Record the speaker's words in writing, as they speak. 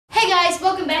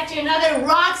welcome back to another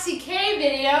Roxy Kay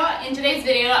video. In today's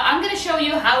video, I'm going to show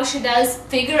you how she does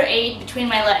figure 8 between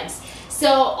my legs. So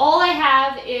all I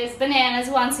have is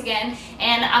bananas once again,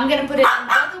 and I'm going to put it in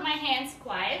both of my hands,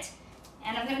 quiet,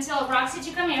 and I'm going to tell Roxy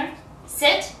to come here,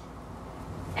 sit.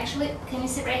 Actually, can you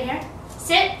sit right here?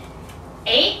 Sit.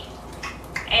 8,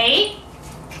 8,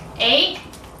 8,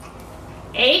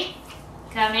 8,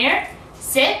 come here,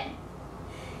 sit.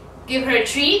 Give her a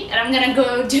treat, and I'm gonna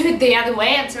go do it the other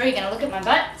way. I'm sorry, you're gonna look at my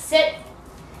butt. Sit.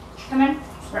 Come on.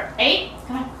 For 8.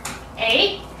 Come on.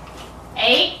 8.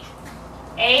 8.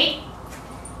 8.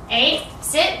 8.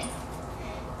 Sit.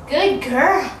 Good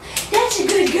girl. That's a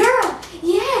good girl.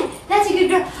 Yeah, that's a good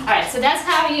girl. Alright, so that's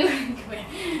how you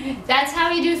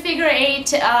do figure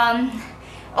 8.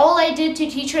 All I did to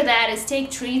teach her that is take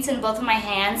treats in both of my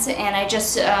hands, and I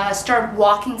just start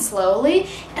walking slowly,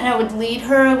 and I would lead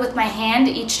her with my hand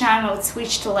each time I would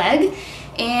switch to leg,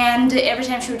 and every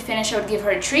time she would finish I would give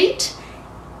her a treat.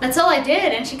 That's all I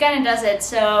did, and she kind of does it,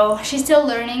 so she's still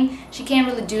learning. She can't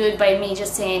really do it by me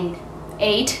just saying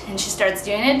 8 and she starts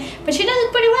doing it, but she does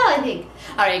it pretty well, I think.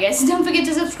 Alright guys, don't forget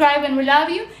to subscribe, and we love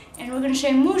you, and we're gonna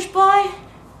say moosh bye.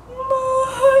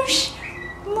 Moosh.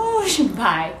 Moosh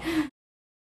bye.